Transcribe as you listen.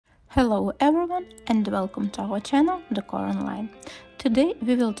Hello everyone and welcome to our channel Decor Online. Today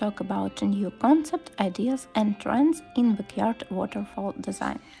we will talk about a new concept, ideas and trends in backyard waterfall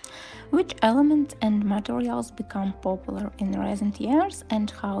design. Which elements and materials become popular in recent years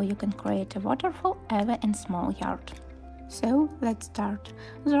and how you can create a waterfall even in small yard. So let's start.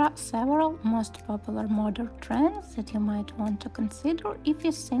 There are several most popular modern trends that you might want to consider if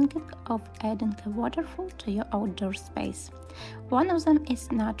you're thinking of adding a waterfall to your outdoor space. One of them is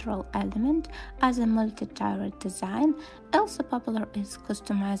natural element as a multi-tiered design. Also popular is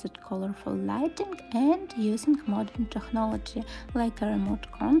customized colorful lighting and using modern technology like a remote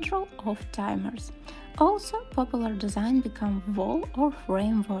control of timers. Also popular design become wall or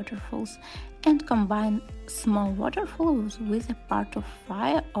frame waterfalls and combine small waterfalls with a part of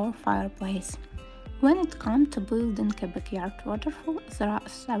fire or fireplace. When it comes to building a backyard waterfall, there are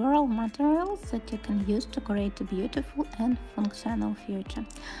several materials that you can use to create a beautiful and functional feature.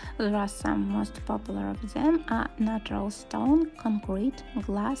 There are some most popular of them are natural stone, concrete,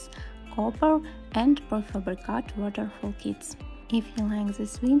 glass, copper and prefabricate waterfall kits. If you like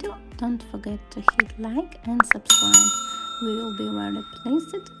this video, don't forget to hit like and subscribe. We will be very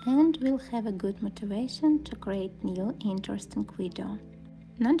pleased and will have a good motivation to create new interesting video.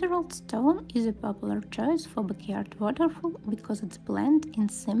 Natural stone is a popular choice for backyard waterfall because it's blends in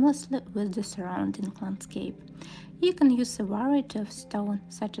seamlessly with the surrounding landscape. You can use a variety of stone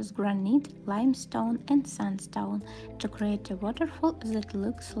such as granite, limestone and sandstone to create a waterfall that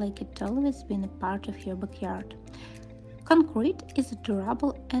looks like it's always been a part of your backyard. Concrete is a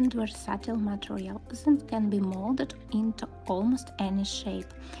durable and versatile material that can be molded into almost any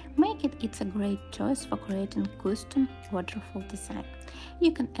shape, making it a great choice for creating custom waterfall design.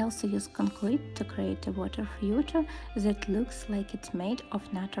 You can also use concrete to create a water feature that looks like it's made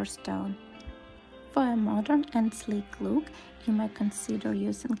of natural stone. For a modern and sleek look, you might consider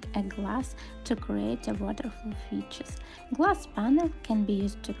using a glass to create a waterfall features. Glass panel can be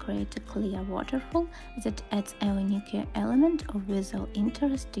used to create a clear waterfall that adds a unique element of visual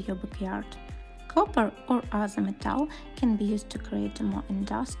interest to your backyard. Copper or other metal can be used to create a more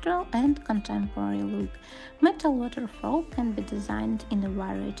industrial and contemporary look. Metal waterfall can be designed in a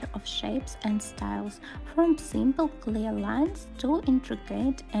variety of shapes and styles, from simple clear lines to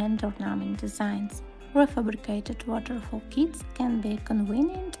intricate and ornamental designs. Prefabricated waterfall kits can be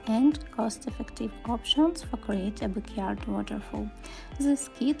convenient and cost-effective options for creating a backyard waterfall. These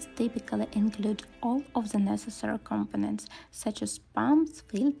kits typically include all of the necessary components, such as pumps,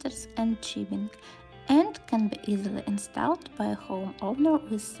 filters and tubing, and can be easily installed by a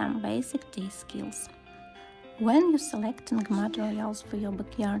homeowner with some basic skills. When you're selecting materials for your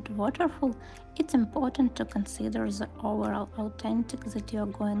backyard waterfall, it's important to consider the overall authentic that you're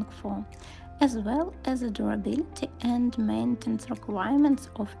going for, as well as the durability and maintenance requirements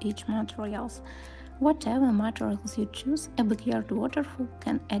of each materials. Whatever materials you choose, a backyard waterfall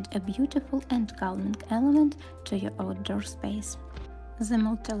can add a beautiful and calming element to your outdoor space. The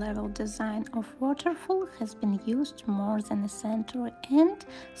multi-level design of waterfall has been used more than a century and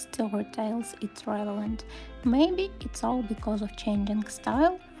still retains its relevance. Maybe it's all because of changing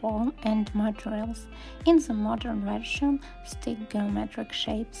style, form and materials. In the modern version, stick geometric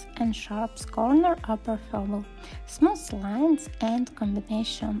shapes and sharp corners are preferable. Smooth lines and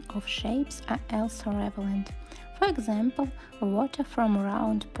combination of shapes are also relevant. For example, water from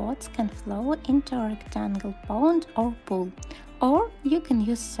round pots can flow into a rectangle pond or pool, or you can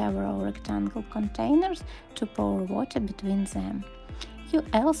use several rectangle containers to pour water between them. You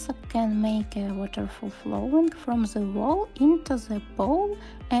also can make a waterfall flowing from the wall into the pool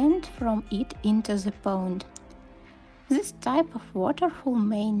and from it into the pond. This type of waterfall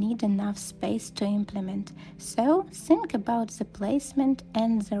may need enough space to implement, so think about the placement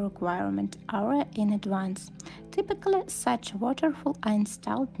and the requirement area in advance. Typically, such waterfalls are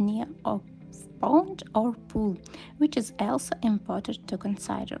installed near a pond or pool, which is also important to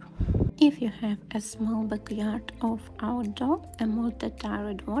consider. If you have a small backyard of outdoor, a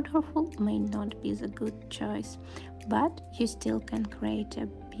multi-tiered waterfall may not be the good choice, but you still can create a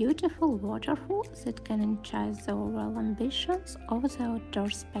beautiful waterfall that can enhance the overall ambitions of the outdoor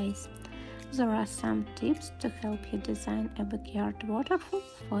space. There are some tips to help you design a backyard waterfall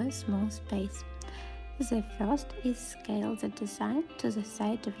for a small space. The first is scale the design to the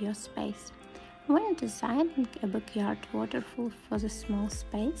size of your space. When designing a backyard waterfall for the small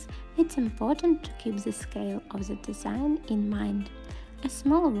space, it's important to keep the scale of the design in mind. A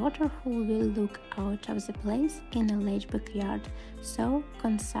small waterfall will look out of the place in a large backyard, so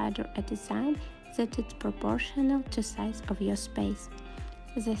consider a design that is proportional to the size of your space.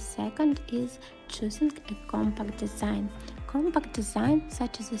 The second is choosing a compact design. compact design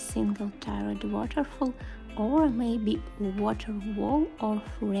such as a single-tiered waterfall or maybe water wall or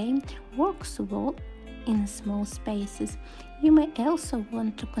frame works well in small spaces. You may also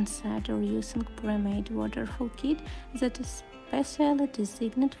want to consider using pre-made waterfall kit that is specially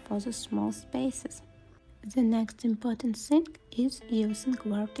designed for the small spaces. The next important thing is using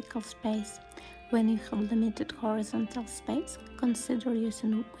vertical space. When you have limited horizontal space, consider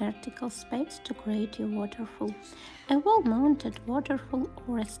using vertical space to create your waterfall. A wall-mounted waterfall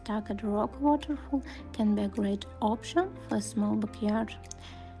or a stacked rock waterfall can be a great option for a small backyard.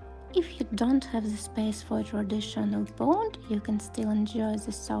 If you don't have the space for a traditional pond, you can still enjoy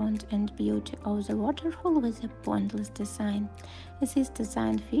the sound and beauty of the waterfall with a pondless design. This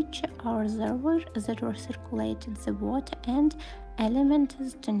design features a reservoir that recirculates the water and elements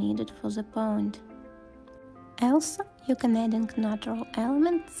needed for the pond. Also, you can add in natural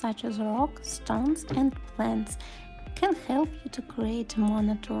elements such as rocks, stones and plants can help you to create a more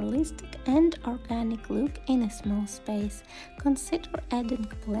naturalistic and organic look in a small space. Consider adding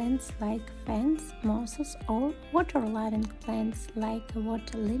plants like ferns, mosses or water-loving plants like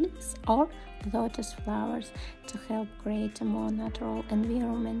water lilies or lotus flowers to help create a more natural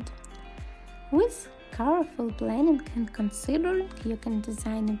environment. With careful planning and considering, you can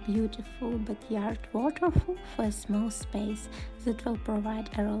design a beautiful backyard waterfall for a small space that will provide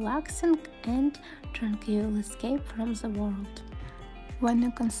a relaxing and tranquil escape from the world. When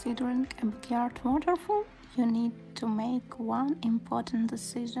you're considering a backyard waterfall, you need to make one important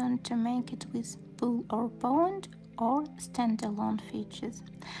decision to make it with pool or pond or standalone features.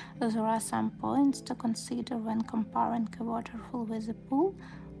 There are some points to consider when comparing a waterfall with a pool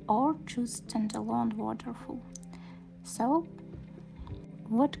or choose standalone waterfall. So,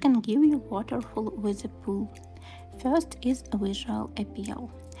 what can give you waterfall with a pool? First is visual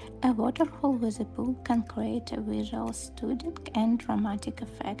appeal. A waterfall with a pool can create a visual stunning and dramatic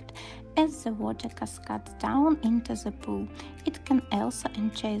effect as the water cascades down into the pool. It can also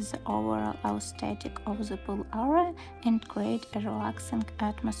enhance the overall aesthetic of the pool area and create a relaxing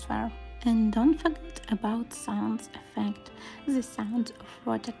atmosphere. And don't forget about sounds effect. The sound of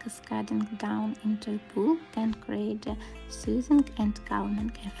water cascading down into a pool can create a soothing and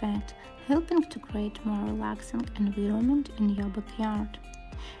calming effect, helping to create more relaxing environment in your backyard.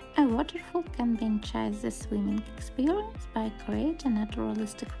 A waterfall can be enhance the swimming experience by creating a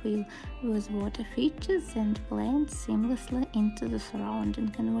naturalistic feel with water features and blend seamlessly into the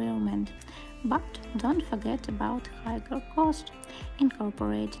surrounding environment. But don't forget about higher cost.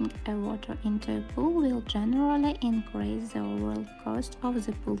 Incorporating a water into a pool will generally increase the overall cost of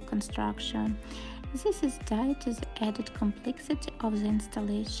the pool construction. This is due to the added complexity of the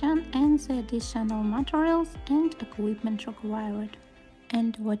installation and the additional materials and equipment required.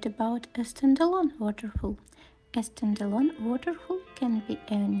 And what about a standalone waterfall? A standalone waterfall can be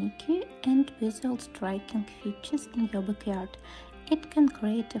a unique and visual striking features in your backyard. It can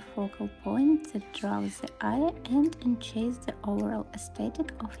create a focal point that draws the eye and enhances the overall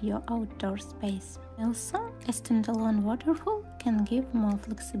aesthetic of your outdoor space. Also, a standalone waterfall can give more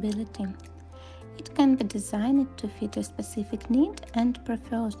flexibility. It can be designed to fit a specific need and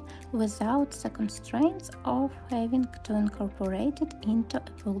preference without the constraints of having to incorporate it into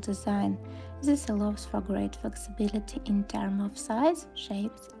a full design. This allows for great flexibility in terms of size,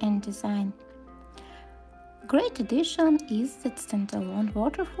 shapes and design. Great addition is that standalone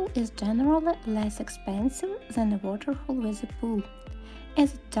waterfall is generally less expensive than a waterfall with a pool,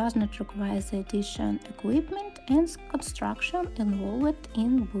 as it does not require the additional equipment and construction involved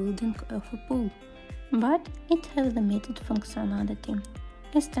in building of a pool. But it has limited functionality.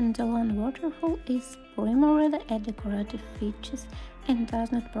 A standalone waterfall is primarily a decorative feature and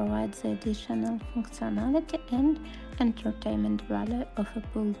does not provide the additional functionality and entertainment value of a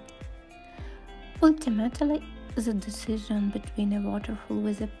pool. Ultimately, the decision between a waterfall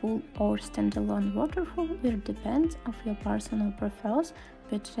with a pool or standalone waterfall will depend on your personal preference,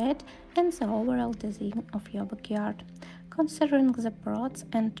 budget, and the overall design of your backyard. Considering the pros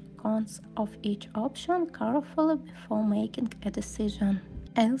and cons of each option carefully before making a decision.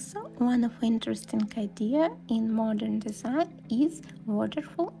 Also, one of interesting ideas in modern design is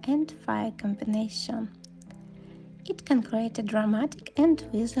waterfall and fire combination. It can create a dramatic and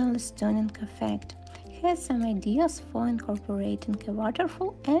visually stunning effect. Here are some ideas for incorporating a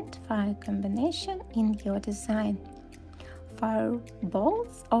waterfall and fire combination in your design.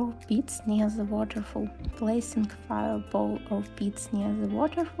 Fireballs or pits near the waterfall. Placing fireball or pits near the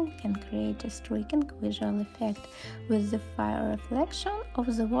waterfall can create a striking visual effect with the fire reflection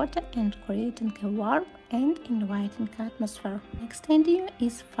of the water and creating a warm and inviting atmosphere. Next idea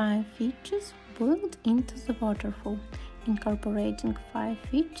is fire features built into the waterfall. Incorporating fire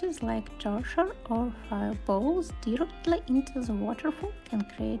features like torture or fireballs directly into the waterfall can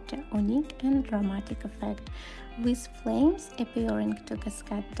create a unique and dramatic effect, with flames appearing to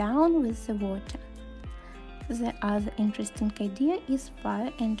cascade down with the water. The other interesting idea is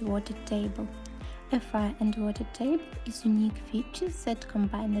fire and water table. A fire and water table is unique features that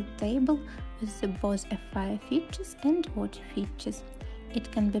combine a table with both fire features and water features. It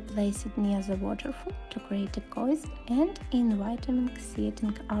can be placed near the waterfall to create a cozy and inviting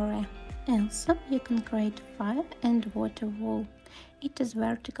seating area. Also, you can create fire and water wall. It is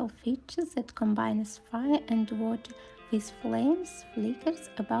vertical features that combines fire and water with flames flickers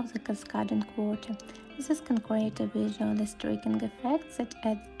above the cascading water. This can create a visually striking effect that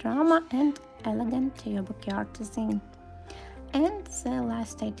adds drama and elegance to your backyard design. And the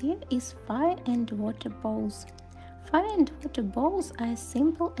last idea is fire and water bowls. Fire and water bowls are a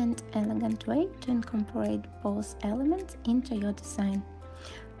simple and elegant way to incorporate both elements into your design.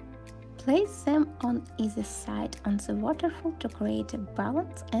 Place them on either side on the waterfall to create a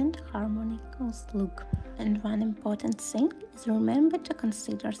balanced and harmonious look. And one important thing is remember to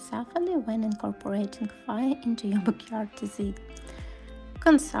consider safely when incorporating fire into your backyard design.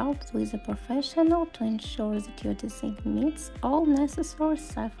 Consult with a professional to ensure that your design meets all necessary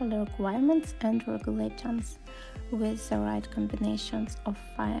safety requirements and regulations. With the right combinations of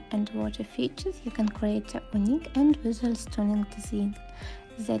fire and water features, you can create a unique and visually stunning design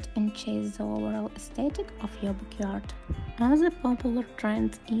that enhances the overall aesthetic of your backyard. Another popular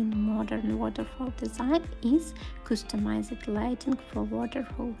trend in modern waterfall design is customized lighting for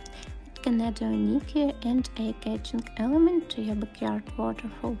waterfall. It can add a unique and eye-catching element to your backyard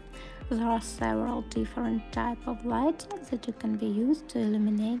waterfall. There are several different types of lighting that can be used to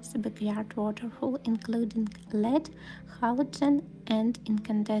illuminate the backyard waterfall, including LED, halogen, and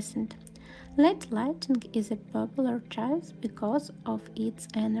incandescent. LED lighting is a popular choice because of its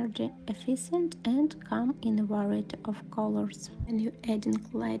energy efficient and come in a variety of colors. When you're adding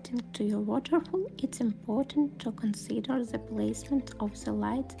lighting to your waterfall, it's important to consider the placement of the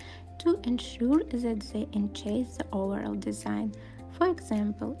lights to ensure that they enhance the overall design. For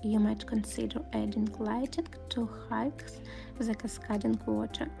example, you might consider adding lighting to hide the cascading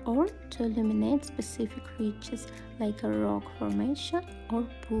water or to illuminate specific features like a rock formation or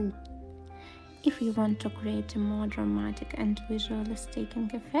pool. If you want to create a more dramatic and visually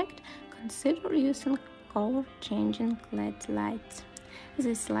striking effect, consider using color-changing LED lights.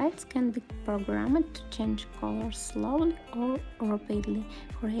 These lights can be programmed to change colors slowly or rapidly,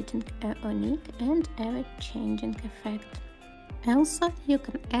 creating a unique and ever-changing effect. Also, you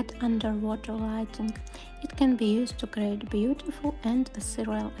can add underwater lighting. It can be used to create beautiful and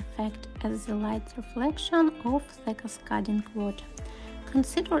ethereal effect as the light reflection of the cascading water.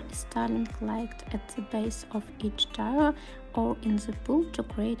 Consider installing light at the base of each tower or in the pool to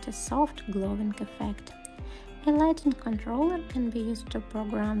create a soft glowing effect. A lighting controller can be used to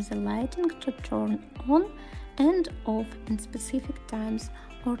program the lighting to turn on and off in specific times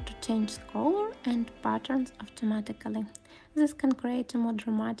or to change color and patterns automatically. This can create a more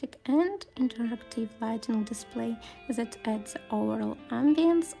dramatic and interactive lighting display that adds the overall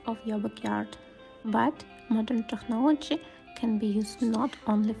ambience of your backyard. But modern technology can be used not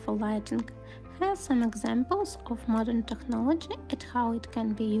only for lighting. Here are some examples of modern technology and how it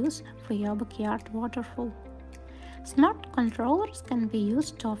can be used for your backyard waterfall. Smart controllers can be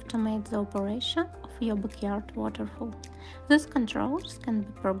used to automate the operation of your backyard waterfall. These controllers can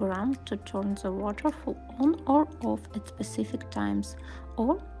be programmed to turn the waterfall on or off at specific times,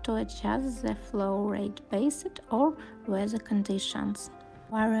 or to adjust the flow rate based on weather conditions.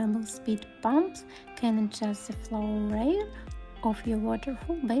 Variable speed pumps can adjust the flow rate of your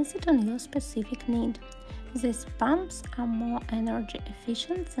waterfall based on your specific need. These pumps are more energy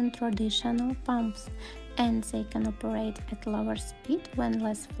efficient than traditional pumps, and they can operate at lower speed when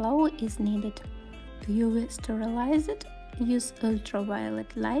less flow is needed. To UV sterilize it, use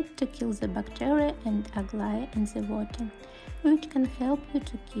ultraviolet light to kill the bacteria and algae in the water, which can help you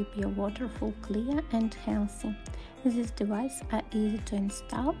to keep your waterfall clear and healthy. These devices are easy to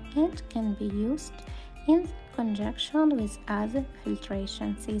install and can be used in conjunction with other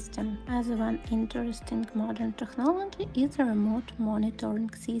filtration systems. As one interesting modern technology is a remote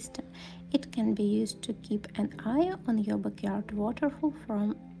monitoring system. It can be used to keep an eye on your backyard waterfall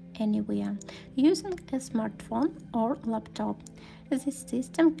from anywhere, using a smartphone or laptop. This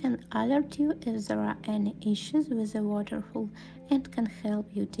system can alert you if there are any issues with the waterfall and can help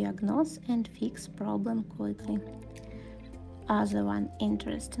you diagnose and fix problem quickly. Other one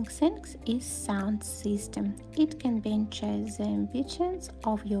interesting thing is sound system. It can enhance the ambience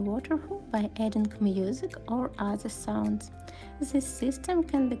of your waterfall by adding music or other sounds. This system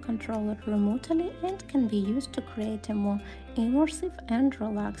can be controlled remotely and can be used to create a more immersive and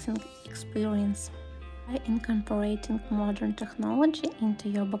relaxing experience. By incorporating modern technology into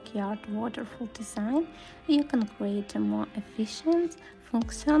your backyard waterfall design, you can create a more efficient,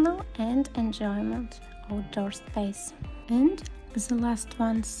 functional, and enjoyable outdoor space. And the last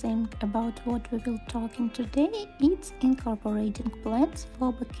one thing about what we will talking today is incorporating plants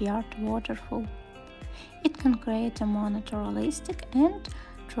for backyard waterfall. It can create a more naturalistic and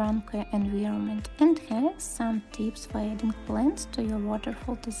tranquil environment and has some tips for adding plants to your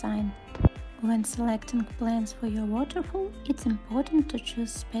waterfall design. When selecting plants for your waterfall, it's important to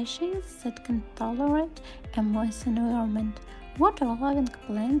choose species that can tolerate a moist environment. Water-loving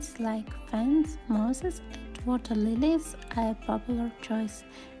plants like ferns, mosses, and water lilies are a popular choice,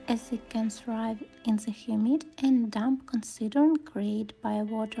 as they can thrive in the humid and damp conditions created by a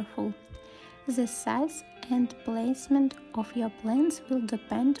waterfall. The size and placement of your plants will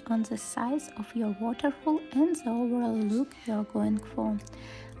depend on the size of your waterfall and the overall look you are going for.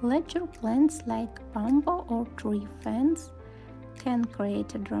 Larger plants like bamboo or tree ferns can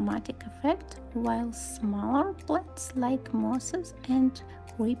create a dramatic effect, while smaller plants like mosses and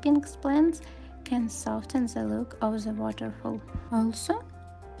creeping plants can soften the look of the waterfall. Also,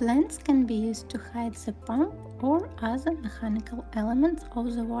 plants can be used to hide the pump or other mechanical elements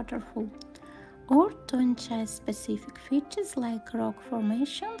of the waterfall, or to enhance specific features like rock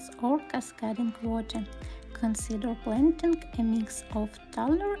formations or cascading water. Consider planting a mix of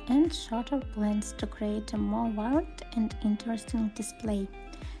taller and shorter plants to create a more varied and interesting display.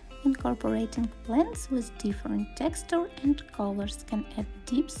 Incorporating plants with different texture and colors can add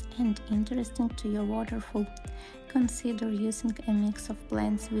depth and interesting to your waterfall. Consider using a mix of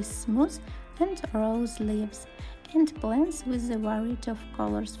plants with smooth and rose leaves and plants with a variety of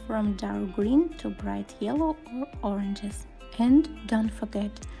colors from dark green to bright yellow or oranges. And don't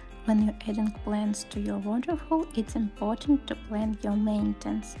forget, when you're adding plants to your waterfall, it's important to plan your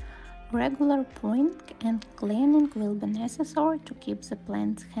maintenance. Regular pruning and cleaning will be necessary to keep the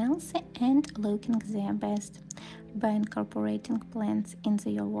plants healthy and looking their best. By incorporating plants into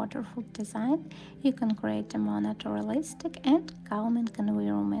your waterfall design, you can create a more naturalistic and calming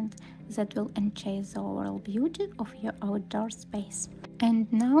environment that will enhance the overall beauty of your outdoor space.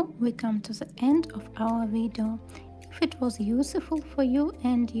 And now we come to the end of our video. If it was useful for you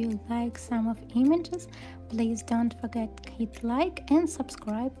and you like some of images, please don't forget to hit like and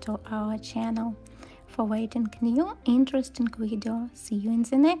subscribe to our channel. For waiting new interesting video. See you in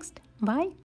the next. Bye!